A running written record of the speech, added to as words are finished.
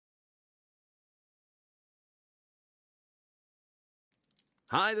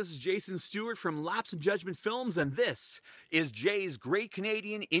Hi, this is Jayson Stewart from Laps and Judgement Films, and this is Jay's Great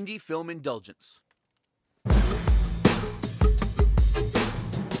Canadian Indie Film Indulgence.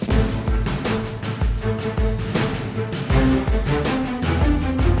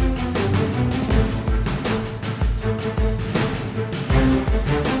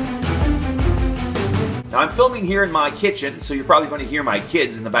 Now, I'm filming here in my kitchen, so you're probably going to hear my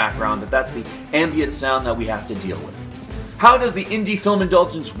kids in the background, but that's the ambient sound that we have to deal with. How does the Indie Film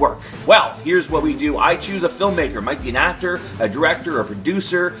Indulgence work? Well, here's what we do. I choose a filmmaker. Might be an actor, a director, a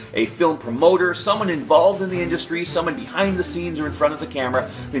producer, a film promoter, someone involved in the industry, someone behind the scenes or in front of the camera,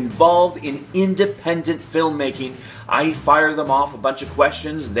 involved in independent filmmaking. I fire them off a bunch of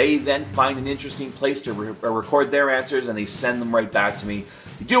questions. They then find an interesting place to record their answers, and they send them right back to me.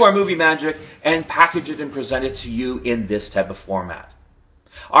 We do our movie magic and package it and present it to you in this type of format.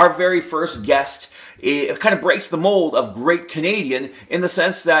 Our very first guest kind of breaks the mold of Great Canadian in the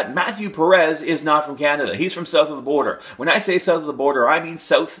sense that Matthew Perez is not from Canada. He's from south of the border. When I say south of the border, I mean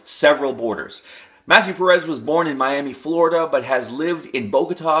south several borders. Matthew Perez was born in Miami, Florida, but has lived in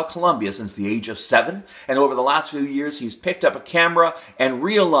Bogota, Colombia since the age of 7. And over the last few years, he's picked up a camera and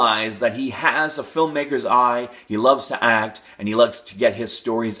realized that he has a filmmaker's eye. He loves to act, and he loves to get his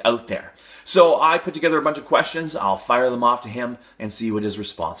stories out there. So I put together a bunch of questions. I'll fire them off to him and see what his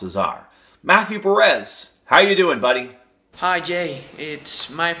responses are. Matthew Perez, how you doing, buddy? Hi, Jay. It's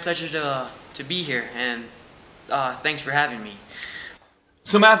my pleasure to be here, and thanks for having me.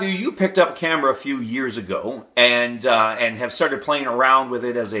 So Matthew, you picked up a camera a few years ago and have started playing around with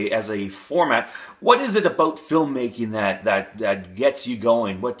it as a format. What is it about filmmaking that gets you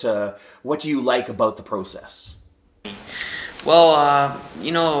going? What do you like about the process? Well,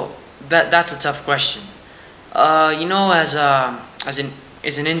 that's a tough question.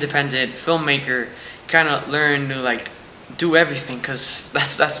 As an independent filmmaker, kind of learn to do everything, because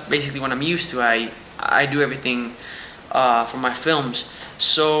that's basically what I'm used to. I do everything for my films.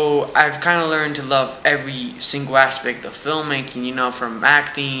 So I've kind of learned to love every single aspect of filmmaking, from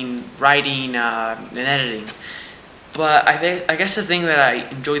acting, writing, and editing. But I guess the thing that I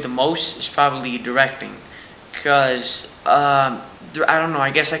enjoy the most is probably directing, because I don't know,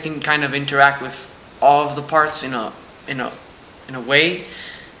 I guess I can kind of interact with all of the parts in a way.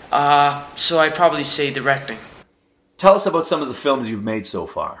 So I'd probably say directing. Tell us about some of the films you've made so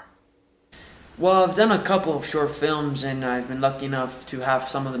far. Well, I've done a couple of short films, and I've been lucky enough to have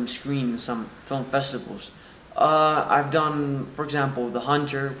some of them screened in some film festivals. I've done, for example, The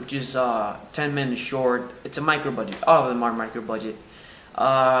Hunter, which is 10 minutes short. It's a micro-budget. All of them are micro-budget,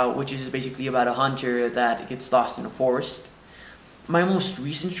 which is basically about a hunter that gets lost in a forest. My most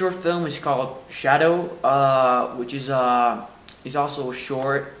recent short film is called Shadow, which is also a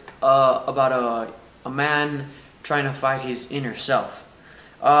short about a man trying to fight his inner self.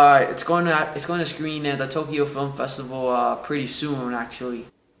 It's going to screen at the Tokyo Film Festival pretty soon, actually.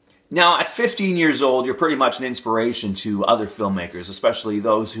 Now, at 15 years old, you're pretty much an inspiration to other filmmakers, especially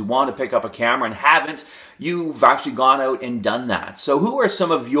those who want to pick up a camera and haven't. You've actually gone out and done that. So who are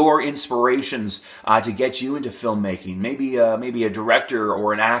some of your inspirations to get you into filmmaking? Maybe a director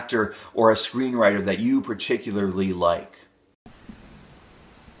or an actor or a screenwriter that you particularly like?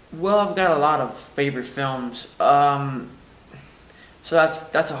 Well, I've got a lot of favorite films. So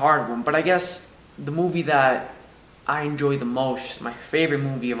that's a hard one. But I guess the movie that I enjoy the most, my favorite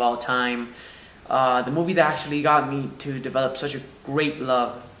movie of all time, the movie that actually got me to develop such a great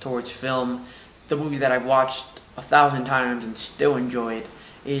love towards film, the movie that I've watched 1,000 times and still enjoy it,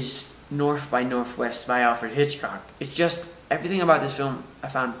 is North by Northwest by Alfred Hitchcock. It's just, everything about this film I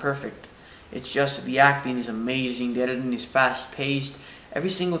found perfect. It's just, the acting is amazing, the editing is fast-paced,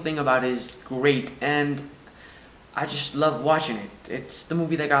 every single thing about it is great, and I just love watching it. It's the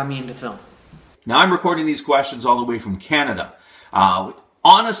movie that got me into film. Now, I'm recording these questions all the way from Canada.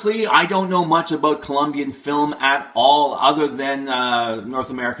 Honestly, I don't know much about Colombian film at all, other than North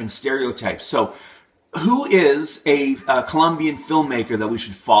American stereotypes. So, who is a Colombian filmmaker that we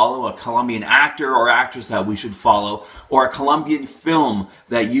should follow, a Colombian actor or actress that we should follow, or a Colombian film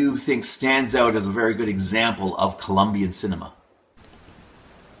that you think stands out as a very good example of Colombian cinema?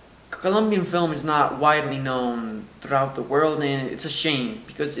 Colombian film is not widely known throughout the world, and it's a shame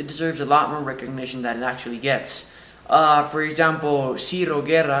because it deserves a lot more recognition than it actually gets. For example, Ciro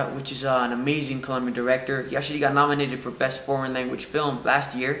Guerra, which is an amazing Colombian director, he actually got nominated for Best Foreign Language Film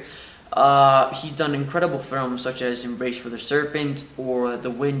last year. He's done incredible films such as Embrace for the Serpent or The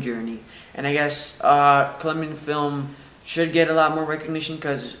Wind Journey. And I guess Colombian film should get a lot more recognition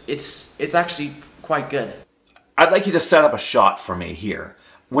because it's actually quite good. I'd like you to set up a shot for me here.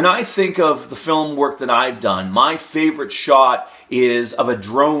 When I think of the film work that I've done, my favorite shot is of a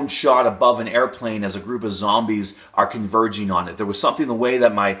drone shot above an airplane as a group of zombies are converging on it. There was something in the way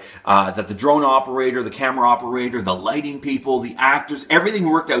that that the drone operator, the camera operator, the lighting people, the actors, everything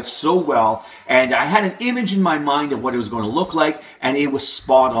worked out so well, and I had an image in my mind of what it was going to look like, and it was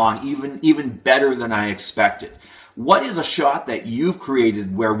spot on, even better than I expected. What is a shot that you've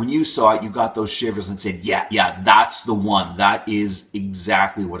created where when you saw it, you got those shivers and said, yeah, that's the one. That is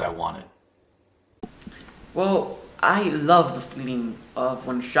exactly what I wanted? Well, I love the feeling of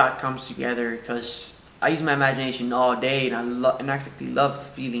when a shot comes together because I use my imagination all day, and I actually love the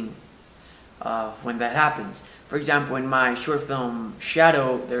feeling of when that happens. For example, in my short film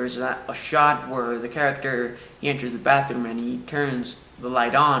Shadow, there's a shot where the character, he enters the bathroom and he turns the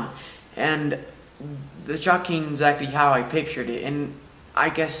light on, and the shot came exactly how I pictured it. And I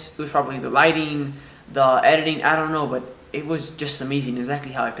guess it was probably the lighting, the editing, I don't know, but it was just amazing,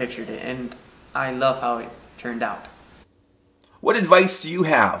 exactly how I pictured it, and I love how it turned out. What advice do you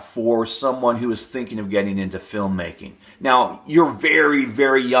have for someone who is thinking of getting into filmmaking? Now, you're very,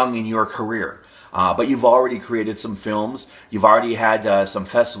 very young in your career, but you've already created some films. You've already had some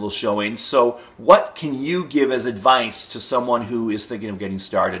festival showings. So what can you give as advice to someone who is thinking of getting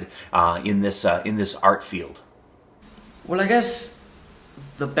started in this art field? Well, I guess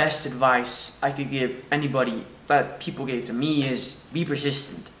the best advice I could give anybody that people gave to me is be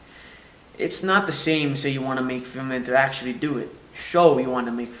persistent. It's not the same say you want to make film and to actually do it. Show you want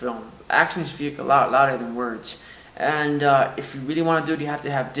to make film. Actions speak a lot louder than words. And if you really want to do it, you have to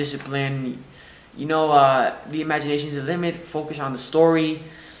have discipline. You know, the imagination is the limit. Focus on the story.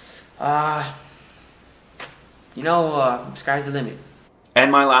 Sky's the limit.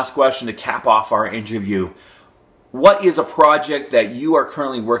 And my last question to cap off our interview. What is a project that you are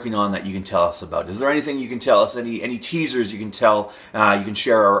currently working on that you can tell us about? Is there anything you can tell us, any teasers you can tell, you can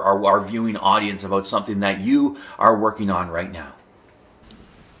share our viewing audience about something that you are working on right now?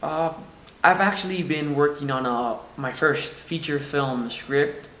 I've actually been working on my first feature film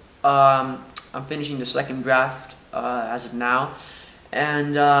script. I'm finishing the second draft as of now,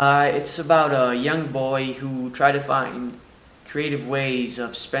 and it's about a young boy who tried to find creative ways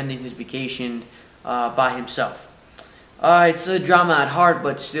of spending his vacation by himself. It's a drama at heart,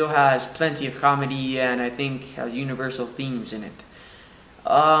 but still has plenty of comedy and I think has universal themes in it.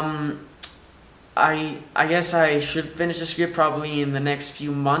 I guess I should finish the script probably in the next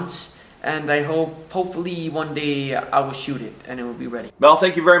few months, and I hopefully one day I will shoot it and it will be ready. Well,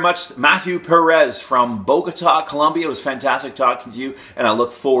 thank you very much, Matthew Perez from Bogota, Colombia. It was fantastic talking to you, and I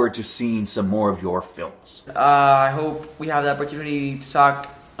look forward to seeing some more of your films. I hope we have the opportunity to talk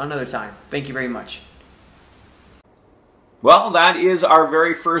another time. Thank you very much. Well, that is our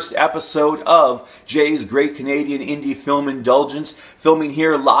very first episode of Jay's Great Canadian Indie Film Indulgence, filming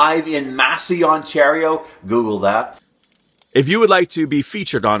here live in Massey, Ontario. Google that. If you would like to be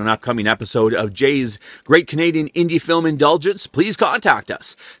featured on an upcoming episode of Jay's Great Canadian Indie Film Indulgence, please contact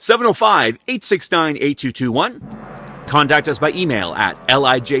us, 705-869-8221. Contact us by email at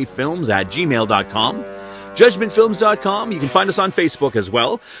lijfilms@gmail.com. Judgementfilms.com. You can find us on Facebook as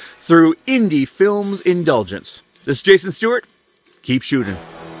well through Indie Films Indulgence. This is Jayson Stewart. Keep shooting.